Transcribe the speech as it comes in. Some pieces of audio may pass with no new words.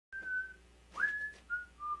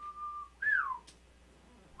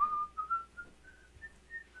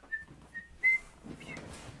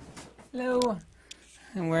Hello.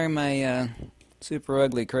 I'm wearing my super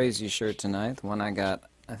ugly crazy shirt tonight. The one I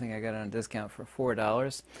think I got it on a discount for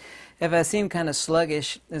 $4. If I seem kind of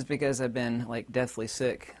sluggish, it's because I've been like deathly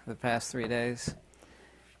sick the past 3 days.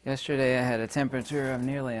 Yesterday I had a temperature of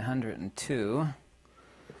nearly 102.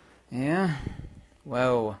 Yeah?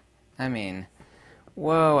 Whoa.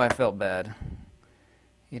 Whoa, I felt bad.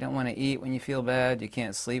 You don't want to eat when you feel bad. You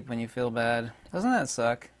can't sleep when you feel bad. Doesn't that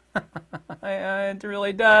suck? It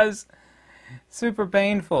really does. Super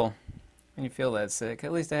painful when you feel that sick.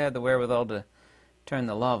 At least I had the wherewithal to turn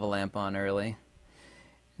the lava lamp on early.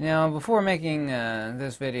 Now, before making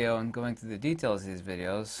this video and going through the details of these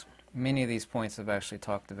videos, many of these points I've actually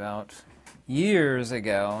talked about years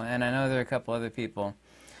ago, and I know there are a couple other people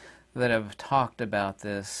that have talked about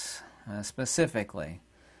this specifically.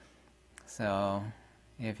 So,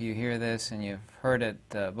 if you hear this and you've heard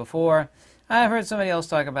it before, I've heard somebody else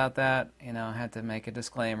talk about that. You know, I had to make a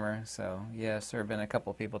disclaimer. So, yes, there have been a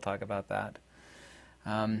couple people talk about that.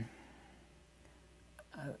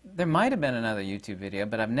 There might have been another YouTube video,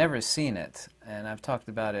 but I've never seen it. And I've talked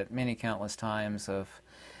about it many countless times of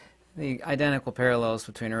the identical parallels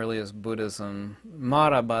between earliest Buddhism.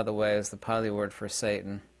 Mara, by the way, is the Pali word for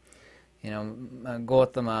Satan. You know,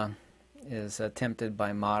 Gautama is tempted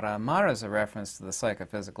by Mara. Mara is a reference to the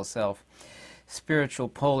psychophysical self. Spiritual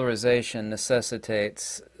polarization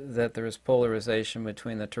necessitates that there is polarization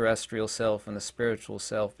between the terrestrial self and the spiritual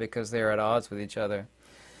self because they are at odds with each other.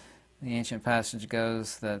 The ancient passage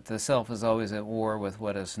goes that the self is always at war with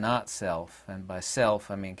what is not self, and by self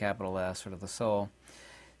I mean capital S, sort of the soul.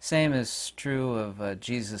 Same is true of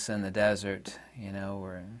Jesus in the desert, you know,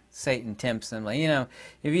 where Satan tempts him, like, you know,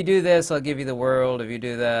 if you do this, I'll give you the world. If you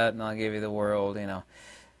do that, and I'll give you the world, you know.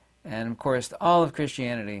 And, of course, all of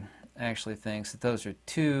Christianity actually thinks that those are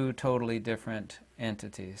two totally different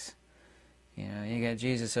entities. You know, you got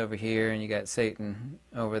Jesus over here, and you got Satan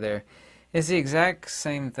over there. It's the exact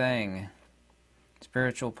same thing,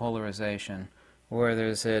 spiritual polarization, where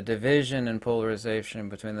there's a division and polarization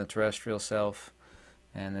between the terrestrial self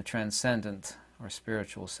and the transcendent or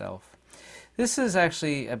spiritual self. This is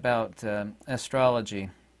actually about astrology.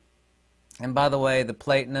 And by the way, the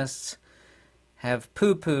Platonists have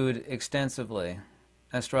poo-pooed extensively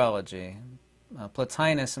astrology.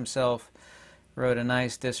 Plotinus himself wrote a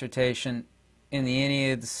nice dissertation in the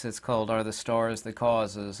Enneads. It's called Are the Stars the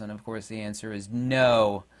Causes? And of course the answer is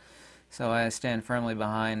no. So I stand firmly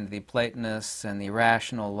behind the Platonists and the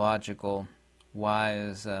rational, logical,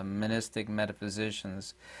 wise, monistic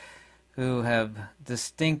metaphysicians who have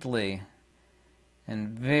distinctly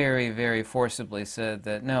and very, very forcibly said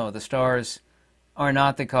that no, the stars are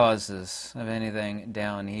not the causes of anything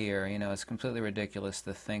down here. You know, it's completely ridiculous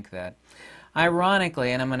to think that.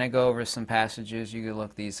 Ironically, and I'm going to go over some passages, you can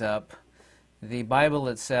look these up, the Bible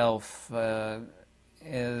itself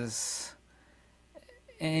is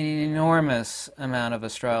an enormous amount of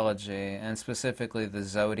astrology, and specifically the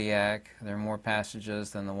Zodiac. There are more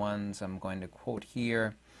passages than the ones I'm going to quote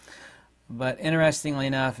here. But interestingly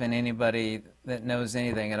enough, and anybody that knows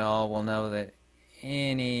anything at all will know that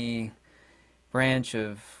any branch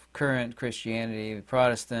of current Christianity,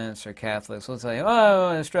 Protestants or Catholics, will tell you,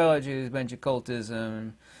 oh, astrology is a bunch of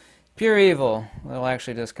cultism, pure evil. They'll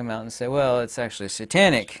actually just come out and say, well, it's actually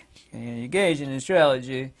satanic. You engage in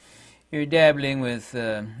astrology, you're dabbling with,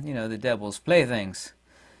 you know, the devil's playthings.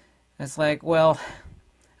 It's like, well,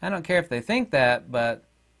 I don't care if they think that, but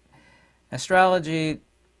astrology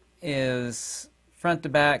is front to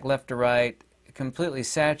back, left to right, completely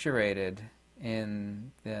saturated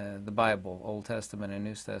in the Bible, Old Testament and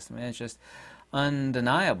New Testament. It's just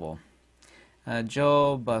undeniable.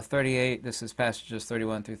 Job 38, this is passages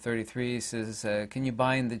 31 through 33, says, can you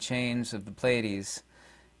bind the chains of the Pleiades?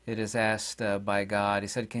 It is asked by God. He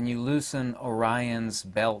said, can you loosen Orion's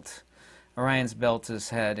belt? Orion's belt has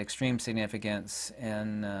had extreme significance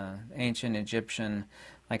in ancient Egyptian,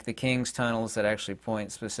 like the king's tunnels that actually point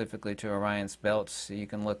specifically to Orion's belt. So you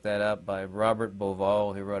can look that up by Robert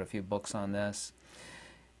Bauval, who wrote a few books on this.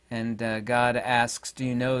 And God asks, do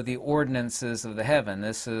you know the ordinances of the heaven?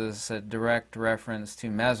 This is a direct reference to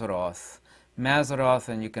Mazzaroth. Mazzaroth,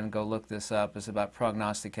 and you can go look this up, is about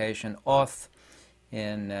prognostication. Oth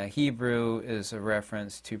in Hebrew is a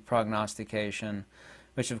reference to prognostication,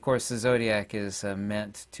 which of course the zodiac is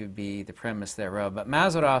meant to be the premise thereof. But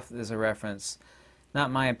Mazzaroth is a reference,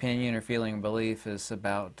 not my opinion or feeling or belief, is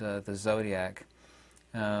about the zodiac.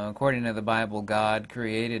 According to the Bible, God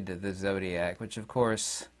created the zodiac, which of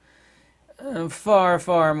course far,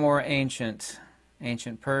 far more ancient.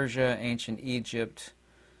 Ancient Persia, ancient Egypt,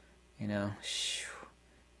 you know,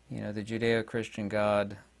 the Judeo-Christian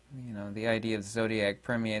God you know, the idea of zodiac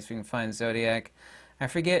permeates. We can find zodiac. I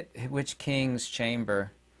forget which king's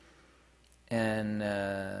chamber in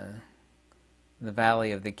the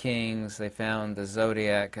Valley of the Kings. They found the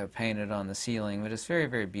zodiac painted on the ceiling, but it's very,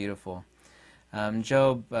 very beautiful.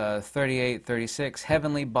 Job 38:36,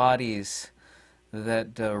 heavenly bodies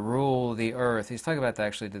that rule the earth. He's talking about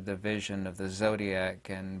actually the division of the zodiac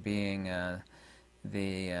and being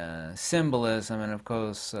the symbolism, and of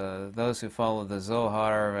course those who follow the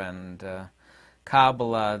Zohar and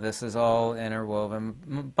Kabbalah, this is all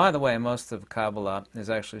interwoven. By the way, most of Kabbalah is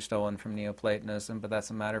actually stolen from Neoplatonism, but that's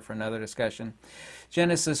a matter for another discussion.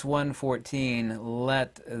 Genesis 1:14,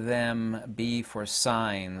 let them be for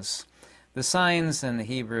signs. The signs in the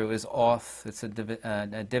Hebrew is oth. It's a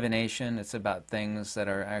divination. It's about things that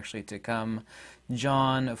are actually to come.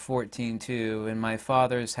 John 14:2, in my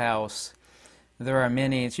Father's house there are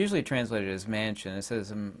many, it's usually translated as mansion. It says,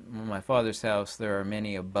 in my Father's house there are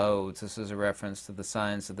many abodes. This is a reference to the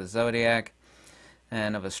signs of the zodiac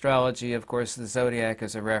and of astrology. Of course, the zodiac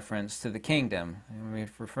is a reference to the kingdom. We're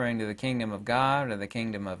referring to the kingdom of God or the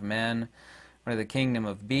kingdom of men or the kingdom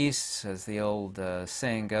of beasts, as the old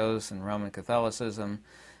saying goes in Roman Catholicism.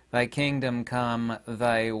 Thy kingdom come,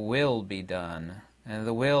 thy will be done. And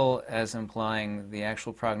the will as implying the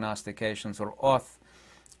actual prognostications or oth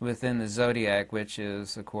within the zodiac, which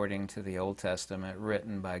is, according to the Old Testament,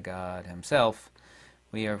 written by God himself.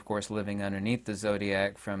 We are, of course, living underneath the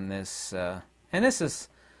zodiac from this, and this is,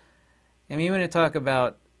 I mean, when you talk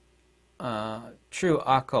about true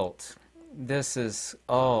occult, this is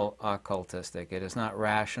all occultistic. It is not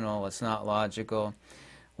rational, it's not logical.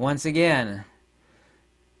 Once again,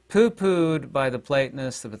 poo-pooed by the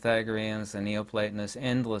Platonists, the Pythagoreans, the Neoplatonists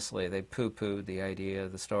endlessly. They poo-pooed the idea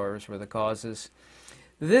the stars were the causes.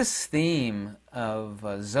 This theme of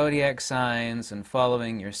zodiac signs and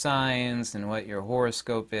following your signs and what your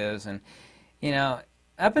horoscope is, and, you know,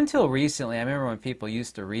 up until recently, I remember when people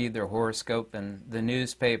used to read their horoscope in the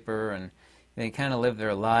newspaper, and they kind of lived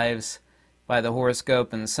their lives by the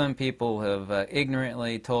horoscope, and some people have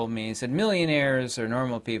ignorantly told me, said millionaires or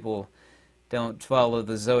normal people don't follow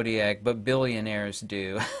the zodiac, but billionaires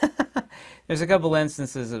do. There's a couple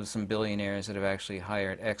instances of some billionaires that have actually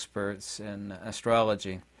hired experts in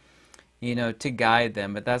astrology, you know, to guide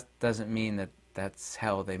them, but that doesn't mean that that's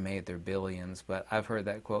how they made their billions. But I've heard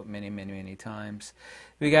that quote many, many, many times.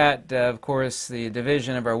 We got, of course, the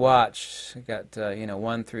division of our watch. We got, you know,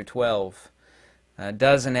 1 through 12. A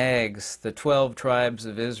dozen eggs, the 12 tribes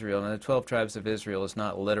of Israel. And the 12 tribes of Israel is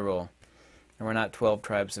not literal. And we're not 12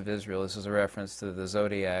 tribes of Israel. This is a reference to the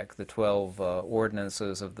zodiac, the 12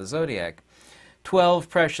 ordinances of the zodiac. 12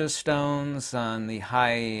 precious stones on the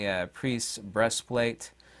high priest's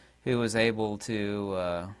breastplate, who was able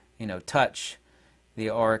to, you know, touch the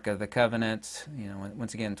Ark of the Covenant. You know,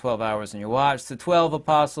 once again, 12 hours in your watch. The 12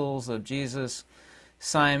 apostles of Jesus,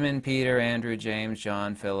 Simon, Peter, Andrew, James,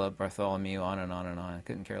 John, Philip, Bartholomew, on and on and on. I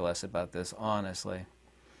couldn't care less about this, honestly.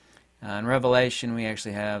 In Revelation, we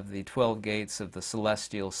actually have the 12 gates of the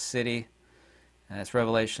celestial city. That's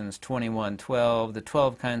Revelations 21:12, the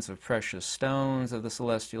 12 kinds of precious stones of the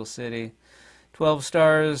celestial city, 12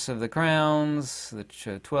 stars of the crowns,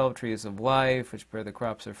 the 12 trees of life, which bear the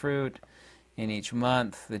crops of fruit in each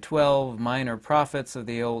month, the 12 minor prophets of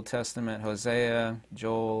the Old Testament, Hosea,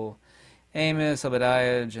 Joel, Amos,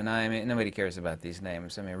 Obadiah, Jeremiah. Nobody cares about these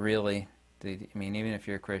names. I mean, really? I mean, even if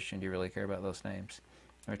you're a Christian, do you really care about those names?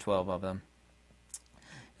 There are 12 of them.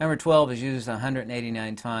 Number 12 is used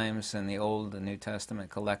 189 times in the Old and New Testament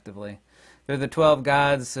collectively. They're the 12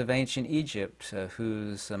 gods of ancient Egypt,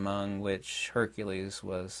 among which Hercules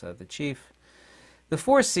was the chief. The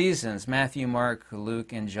 4 seasons, Matthew, Mark,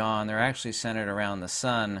 Luke, and John, they're actually centered around the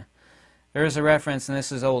sun. There is a reference, and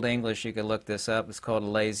this is Old English, you could look this up, it's called a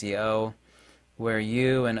lazy O, where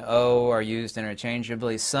U and O are used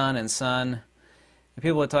interchangeably, sun and sun.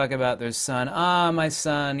 People would talk about their son. Ah, my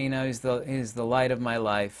son, you know, he's the light of my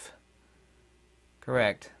life.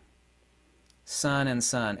 Correct. Sun and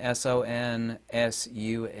sun, S-O-N,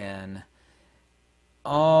 S-U-N.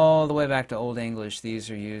 All the way back to Old English, these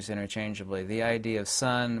are used interchangeably. The idea of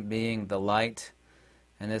sun being the light,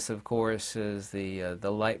 and this, of course, is the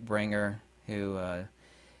light bringer who,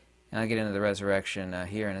 and I'll get into the resurrection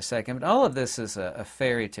here in a second, but all of this is a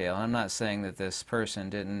fairy tale. I'm not saying that this person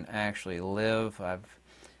didn't actually live. I've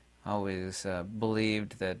always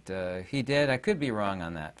believed that he did. I could be wrong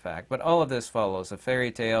on that fact, but all of this follows a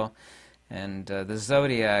fairy tale, and the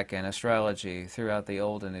zodiac and astrology throughout the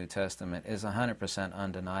Old and New Testament is 100%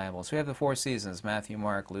 undeniable. So we have the 4 seasons, Matthew,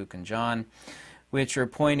 Mark, Luke, and John, which are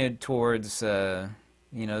pointed towards, you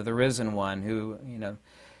know, the risen one who, you know,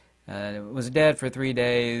 was dead for 3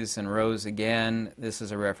 days and rose again. This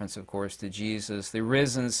is a reference, of course, to Jesus, the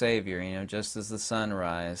risen Savior, you know, just as the sun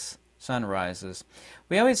rises.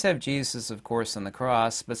 We always have Jesus, of course, on the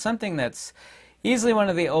cross, but something that's easily one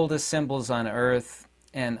of the oldest symbols on earth,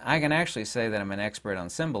 and I can actually say that I'm an expert on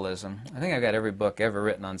symbolism. I think I've got every book ever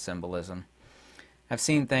written on symbolism. I've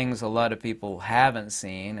seen things a lot of people haven't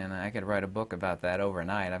seen, and I could write a book about that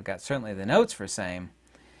overnight. I've got certainly the notes for same.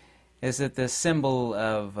 Is that the symbol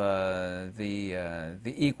of the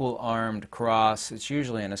equal armed cross? It's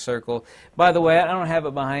usually in a circle. By the way, I don't have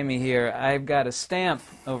it behind me here. I've got a stamp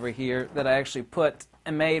over here that I actually put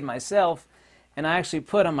and made myself, and I actually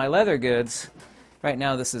put on my leather goods. Right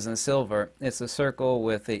now this is in silver. It's a circle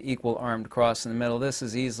with the equal armed cross in the middle. This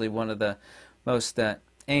is easily one of the most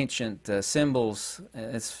ancient symbols.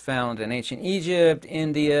 It's found in ancient Egypt,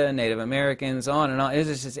 India, Native Americans, on and on.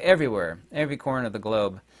 It's just everywhere, every corner of the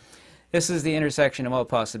globe. This is the intersection of all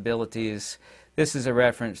possibilities. This is a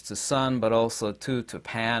reference to sun, but also to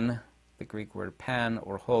pan, the Greek word pan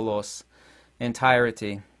or holos,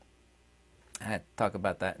 entirety. I'll talk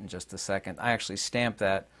about that in just a second. I actually stamped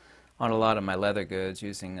that on a lot of my leather goods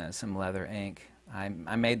using some leather ink. I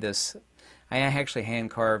made this, I actually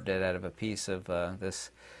hand carved it out of a piece of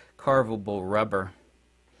this carvable rubber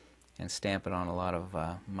and stamp it on a lot of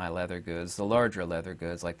my leather goods, the larger leather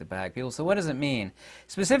goods like the bag. People say, what does it mean?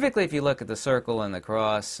 Specifically, if you look at the circle and the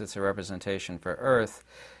cross, it's a representation for Earth,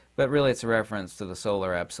 but really it's a reference to the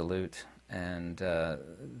solar absolute, and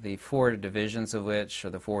the 4 divisions of which are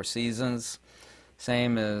the 4 seasons,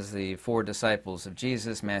 same as the 4 disciples of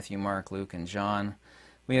Jesus, Matthew, Mark, Luke, and John.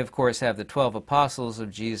 We, of course, have the 12 apostles of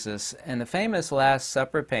Jesus, and the famous Last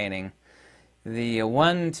Supper painting. The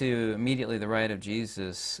one to immediately the right of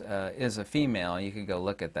Jesus is a female. You could go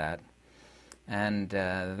look at that. And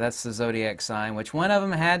that's the zodiac sign, which one of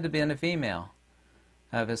them had to be a female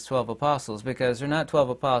of his 12 apostles, because they're not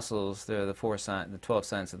 12 apostles, they're the 12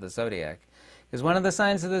 signs of the zodiac. Because one of the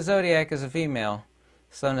signs of the zodiac is a female,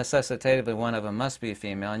 so necessitatively one of them must be a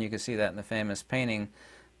female, and you can see that in the famous painting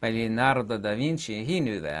by Leonardo da Vinci. He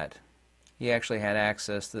knew that. He actually had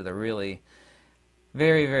access to the really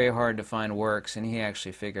very, very hard to find works, and he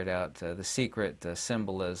actually figured out the secret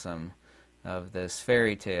symbolism of this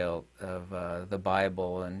fairy tale of the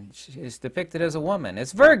Bible, and she's depicted as a woman.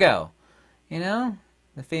 It's Virgo, you know,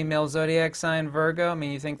 the female zodiac sign Virgo. I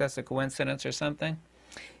mean, you think that's a coincidence or something?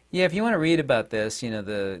 Yeah, if you want to read about this, you know,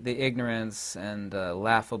 the ignorance and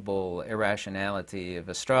laughable irrationality of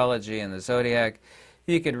astrology and the zodiac,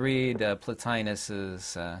 you could read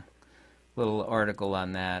Plotinus's little article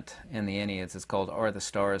on that in the Enneads. It's called Are the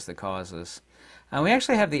Stars the Causes? We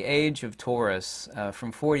actually have the age of Taurus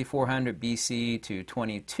from 4400 BC to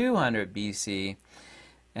 2200 BC,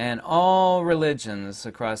 and all religions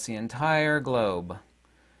across the entire globe,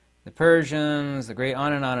 the Persians, the Great,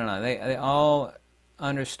 on and on and on, they all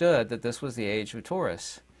understood that this was the age of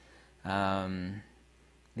Taurus. The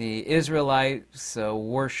Israelites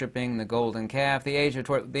worshipping the golden calf, the age of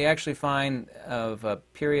Taurus, they actually find of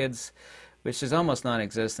periods which is almost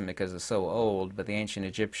non-existent because it's so old, but the ancient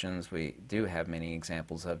Egyptians we do have many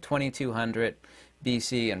examples of. 2200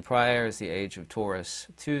 BC and prior is the age of Taurus.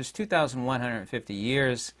 2,150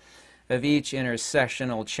 years of each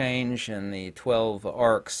intersectional change in the 12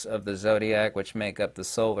 arcs of the zodiac, which make up the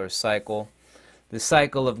solar cycle. The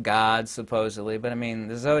cycle of God, supposedly, but I mean,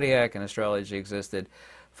 the zodiac and astrology existed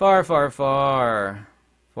far, far, far,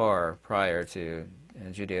 far prior to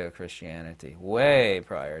Judeo-Christianity, way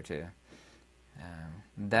prior to.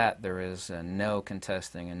 That there is no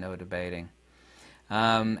contesting and no debating.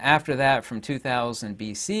 After that, from 2000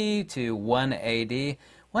 BC to 1 AD,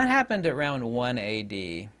 what happened around 1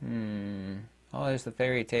 AD? Oh, there's the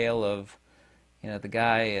fairy tale of, you know, the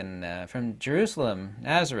guy from Jerusalem,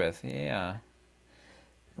 Nazareth, yeah.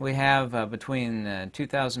 We have between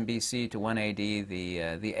 2000 BC to 1 AD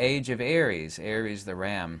the age of Aries, Aries the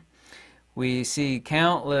ram. We see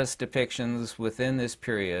countless depictions within this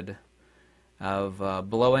period of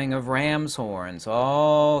blowing of ram's horns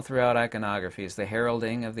all throughout iconographies, the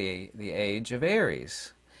heralding of the age of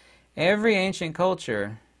Aries. Every ancient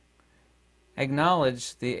culture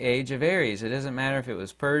acknowledged the age of Aries. It doesn't matter if it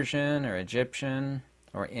was Persian or Egyptian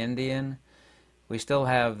or Indian. We still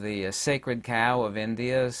have the sacred cow of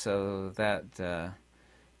India, so that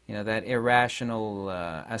you know, that irrational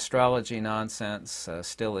astrology nonsense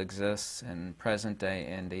still exists in present-day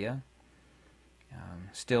India.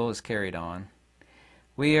 Still is carried on.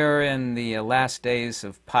 We are in the last days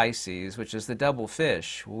of Pisces, which is the double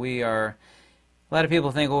fish. We are, a lot of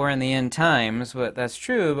people think, well, we're in the end times, but that's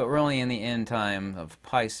true, but we're only in the end time of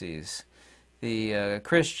Pisces. The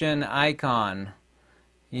Christian icon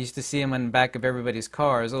You used to see them on the back of everybody's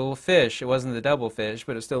cars, a little fish. It wasn't the double fish,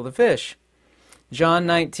 but it's still the fish. John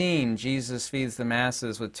 19, Jesus feeds the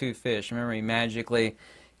masses with 2 fish. Remember, he magically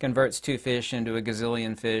converts 2 fish into a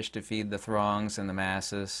gazillion fish to feed the throngs and the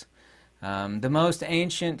masses. The most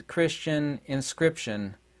ancient Christian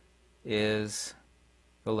inscription is,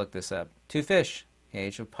 go look this up, 2 fish, the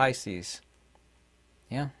age of Pisces.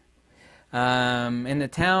 Yeah. In the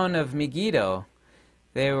town of Megiddo,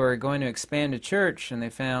 they were going to expand a church, and they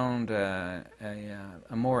found a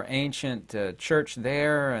more ancient church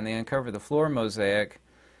there, and they uncovered the floor mosaic,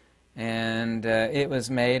 and it was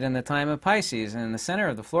made in the time of Pisces, and in the center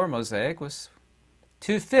of the floor mosaic was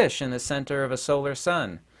 2 fish in the center of a solar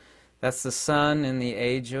sun. That's the sun in the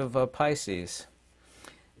age of Pisces.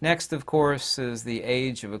 Next, of course, is the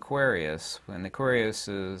age of Aquarius, when Aquarius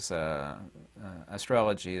is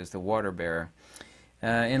astrology is the water bearer.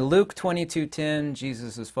 In Luke 22:10,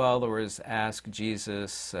 Jesus' followers ask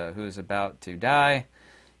Jesus, who is about to die,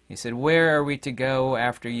 he said, "Where are we to go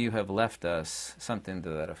after you have left us?" Something to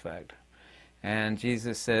that effect. And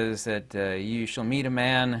Jesus says that you shall meet a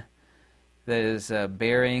man that is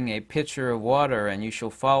bearing a pitcher of water, and you shall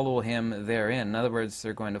follow him therein. In other words,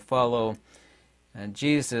 they're going to follow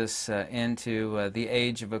Jesus into the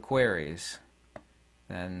age of Aquarius.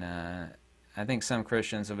 And I think some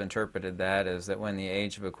Christians have interpreted that as that when the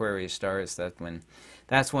age of Aquarius starts,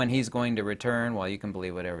 that's when he's going to return. Well, you can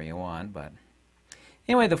believe whatever you want, but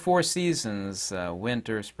anyway, the 4 seasons,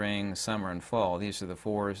 winter, spring, summer, and fall, these are the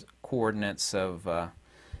 4 coordinates of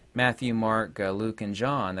Matthew, Mark, Luke, and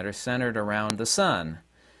John that are centered around the sun.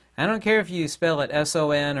 I don't care if you spell it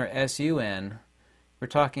S-O-N or S-U-N. We're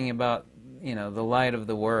talking about, you know, the light of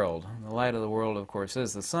the world. The light of the world, of course,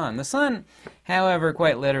 is the sun. The sun, however,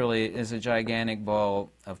 quite literally, is a gigantic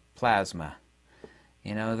ball of plasma.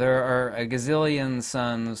 You know, there are a gazillion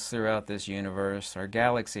suns throughout this universe. Our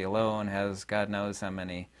galaxy alone has God knows how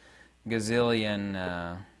many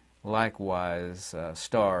gazillion, likewise,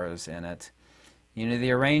 stars in it. You know,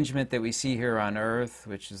 the arrangement that we see here on Earth,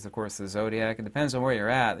 which is, of course, the zodiac, it depends on where you're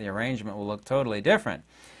at. The arrangement will look totally different.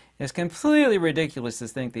 It's completely ridiculous to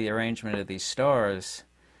think the arrangement of these stars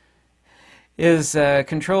is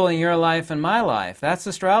controlling your life and my life. That's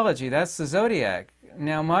astrology. That's the zodiac.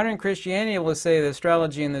 Now, modern Christianity will say the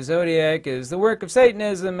astrology and the zodiac is the work of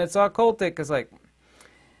Satanism. It's occultic. It's like,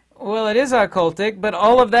 well, it is occultic, but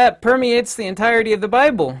all of that permeates the entirety of the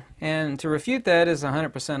Bible. And to refute that is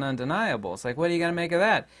 100% undeniable. It's like, what are you going to make of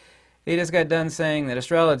that? He just got done saying that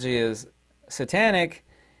astrology is satanic,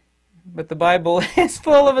 but the Bible is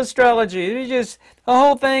full of astrology. The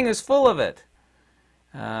whole thing is full of it.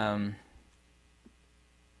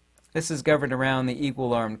 This is governed around the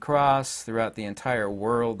equal-armed cross throughout the entire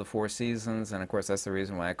world, the 4 seasons, and of course that's the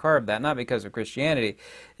reason why I carved that, not because of Christianity.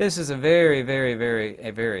 This is a very, very,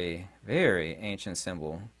 very ancient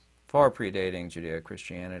symbol, far predating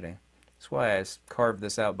Judeo-Christianity. That's why I carved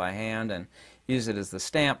this out by hand and use it as the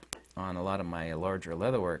stamp on a lot of my larger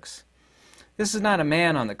leatherworks. This is not a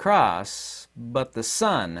man on the cross, but the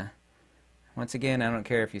sun. Once again, I don't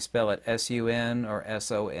care if you spell it S-U-N or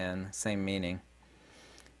S-O-N, same meaning.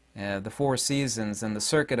 The 4 seasons and the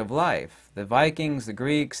circuit of life. The Vikings, the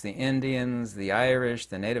Greeks, the Indians, the Irish,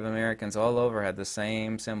 the Native Americans all over had the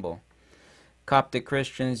same symbol. Coptic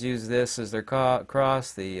Christians use this as their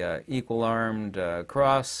cross, the equal-armed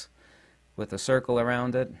cross with a circle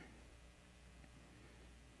around it.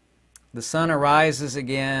 The sun arises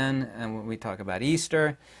again, and when we talk about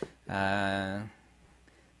Easter, the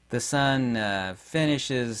sun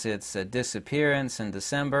finishes its disappearance in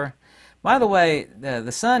December. By the way,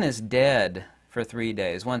 the sun is dead for 3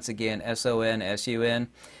 days. Once again, S-O-N, S-U-N.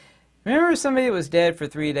 Remember somebody that was dead for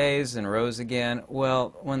 3 days and rose again?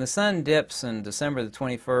 Well, when the sun dips on December the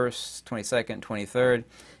 21st, 22nd, 23rd,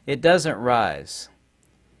 it doesn't rise.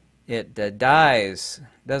 It dies,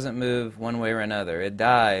 doesn't move one way or another. It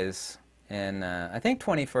dies in, I think,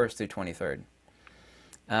 21st through 23rd.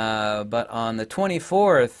 But on the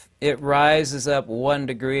 24th, it rises up 1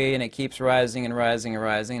 degree, and it keeps rising and rising and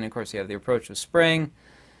rising. And, of course, you have the approach of spring.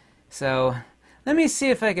 So let me see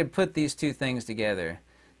if I could put these 2 things together.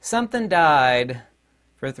 Something died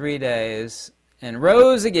for 3 days and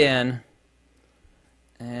rose again,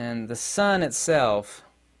 and the sun itself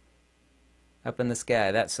up in the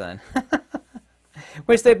sky, that sun,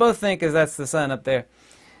 which they both think is that's the sun up there.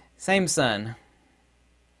 Same sun.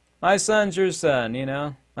 My son's your son, you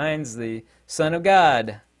know. Mine's the Son of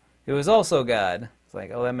God, who is also God. It's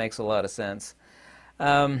like, oh, that makes a lot of sense.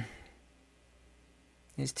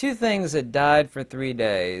 These 2 things that died for 3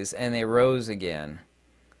 days, and they rose again.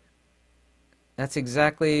 That's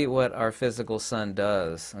exactly what our physical sun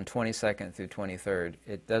does on 22nd through 23rd.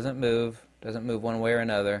 It doesn't move one way or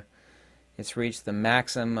another. It's reached the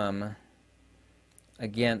maximum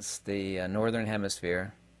against the northern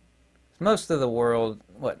hemisphere. Most of the world,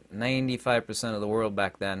 95% of the world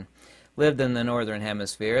back then, lived in the northern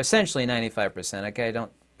hemisphere, essentially 95%, okay?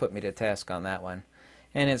 Don't put me to task on that one.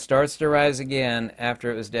 And it starts to rise again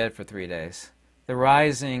after it was dead for 3 days. The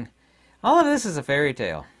rising, all of this is a fairy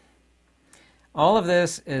tale. All of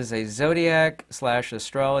this is a zodiac /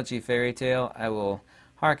 astrology fairy tale. I will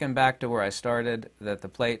harken back to where I started, that the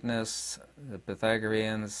Platonists, the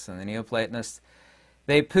Pythagoreans, and the Neoplatonists,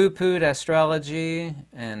 they poo-pooed astrology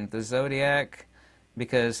and the zodiac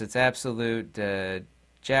because it's absolute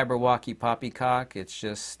jabberwocky poppycock. It's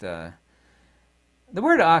just, the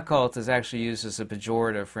word occult is actually used as a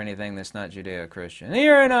pejorative for anything that's not Judeo-Christian.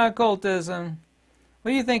 You're in occultism.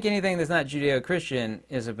 Well, you think anything that's not Judeo-Christian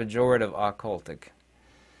is a pejorative occultic.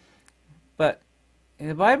 But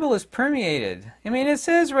the Bible is permeated. I mean, it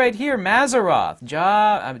says right here, Mazzaroth,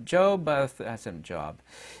 Job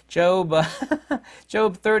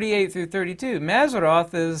 38 through 32.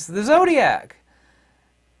 Mazzaroth is the zodiac.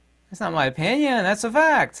 That's not my opinion, that's a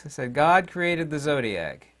fact. It said God created the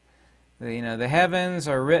zodiac. The heavens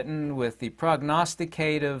are written with the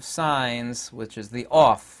prognosticative signs, which is the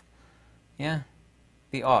off. Yeah?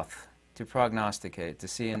 The off, to prognosticate, to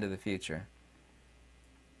see into the future.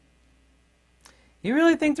 You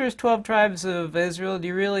really think there's 12 tribes of Israel? Do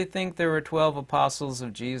you really think there were 12 apostles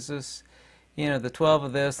of Jesus? The 12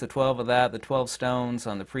 of this, the 12 of that, the 12 stones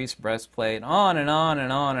on the priest's breastplate, on and on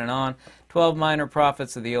and on and on. 12 minor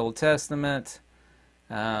prophets of the Old Testament,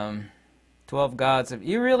 12 gods.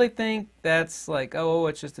 You really think that's like, oh,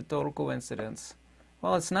 it's just a total coincidence?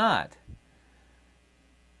 Well, it's not.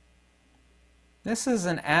 This is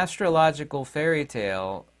an astrological fairy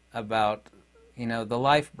tale about, the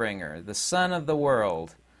life bringer, the sun of the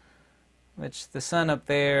world, which the sun up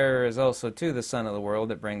there is also, too, the sun of the world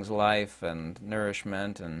that brings life and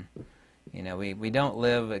nourishment. And, we don't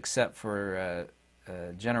live except for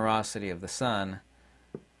generosity of the sun.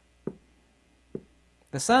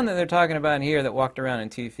 The sun that they're talking about here that walked around in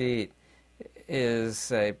 2 feet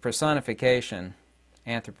is a personification,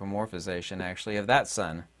 anthropomorphization, actually, of that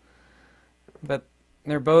sun. But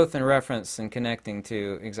they're both in reference and connecting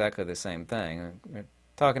to exactly the same thing. We're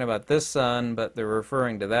talking about this sun, but they're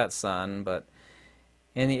referring to that sun. But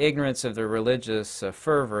in the ignorance of their religious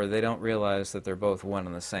fervor, they don't realize that they're both one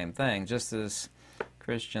and the same thing, just as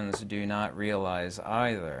Christians do not realize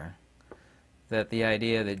either that the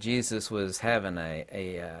idea that Jesus was having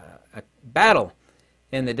a battle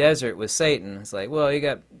in the desert with Satan. It's like, well, you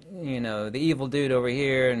got, the evil dude over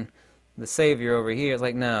here and the Savior over here. It's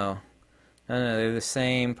like, no. No, they're the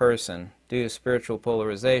same person due to spiritual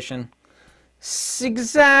polarization.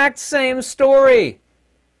 Exact same story.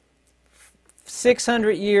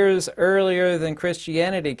 600 years earlier than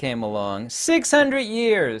Christianity came along. 600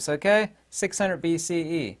 years, okay? 600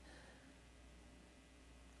 BCE.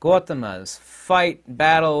 Gautama's fight,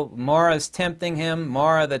 battle, Mara's tempting him,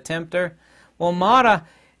 Mara the tempter. Well, Mara,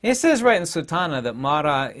 it says right in Sutana that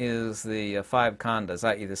Mara is the 5 khandas,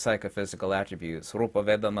 i.e. the psychophysical attributes. Rupa,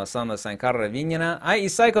 Vedana, Sama, Sankara, Vijnana, i.e.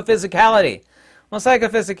 psychophysicality. Well,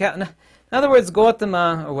 in other words,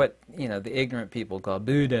 Gautama, or what, the ignorant people call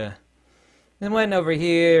Buddha, then went over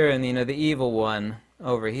here and, the evil one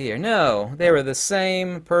over here. No, they were the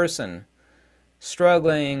same person,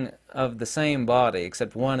 struggling of the same body,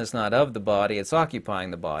 except one is not of the body, it's occupying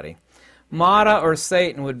the body. Mara or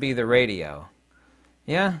Satan would be the radio.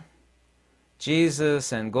 Yeah?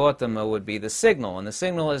 Jesus and Gautama would be the signal, and the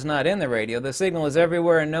signal is not in the radio, the signal is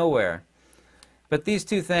everywhere and nowhere. But these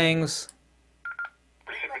two things,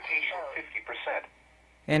 precipitation 50%,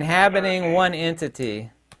 inhabiting one entity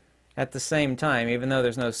at the same time, even though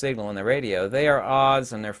there's no signal in the radio, they are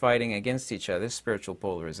odds and they're fighting against each other. Spiritual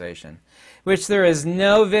polarization, which there is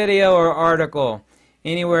no video or article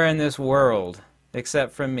anywhere in this world,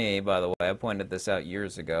 except from me, by the way. I pointed this out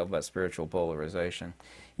years ago about spiritual polarization.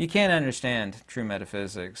 You can't understand true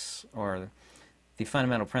metaphysics or the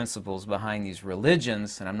fundamental principles behind these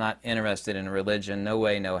religions, and I'm not interested in religion, no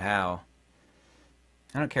way, no how.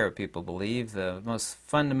 I don't care what people believe. The most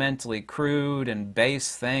fundamentally crude and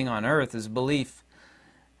base thing on earth is belief.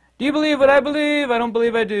 Do you believe what I believe? I don't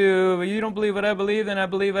believe I do. You don't believe what I believe, then I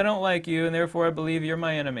believe I don't like you, and therefore I believe you're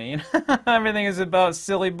my enemy. Everything is about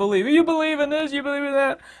silly belief. You believe in this, you believe in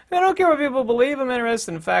that. I don't care what people believe. I'm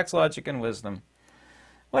interested in facts, logic, and wisdom.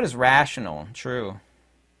 What is rational, true?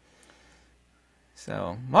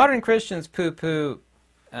 So, modern Christians poo-poo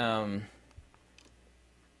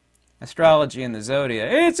astrology and the zodiac.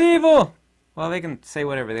 It's evil! Well, they can say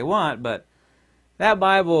whatever they want, but that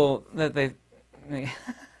Bible that they it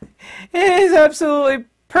is absolutely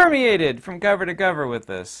permeated from cover to cover with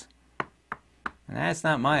this. And that's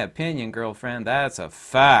not my opinion, girlfriend. That's a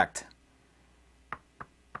fact.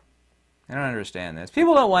 I don't understand this.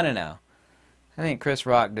 People don't want to know. I think Chris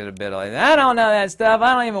Rock did a bit like that. I don't know that stuff.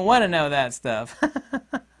 I don't even want to know that stuff.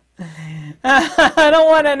 I don't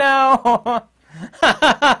want to know.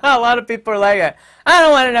 A lot of people are like that. I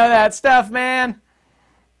don't want to know that stuff, man.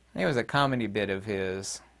 It was a comedy bit of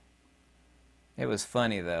his. It was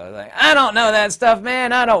funny, though. Like, I don't know that stuff,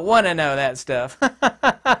 man. I don't want to know that stuff.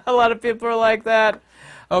 A lot of people are like that.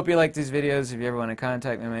 I hope you like these videos. If you ever want to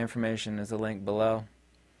contact me, my information is the link below.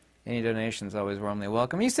 Any donations always warmly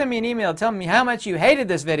welcome. You send me an email telling me how much you hated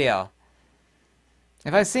this video.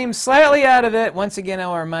 If I seem slightly out of it, once again,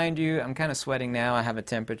 I'll remind you, I'm kind of sweating now. I have a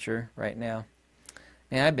temperature right now.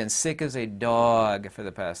 Man, I've been sick as a dog for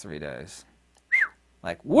the past 3 days.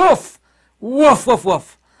 Like, woof! Woof, woof,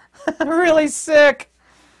 woof. Really sick.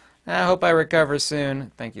 I hope I recover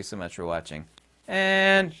soon. Thank you so much for watching.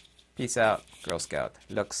 And peace out, Girl Scout.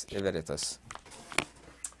 Lux Everitas.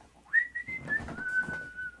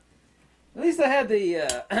 At least I had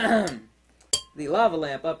the the lava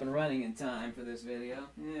lamp up and running in time for this video.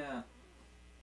 Yeah.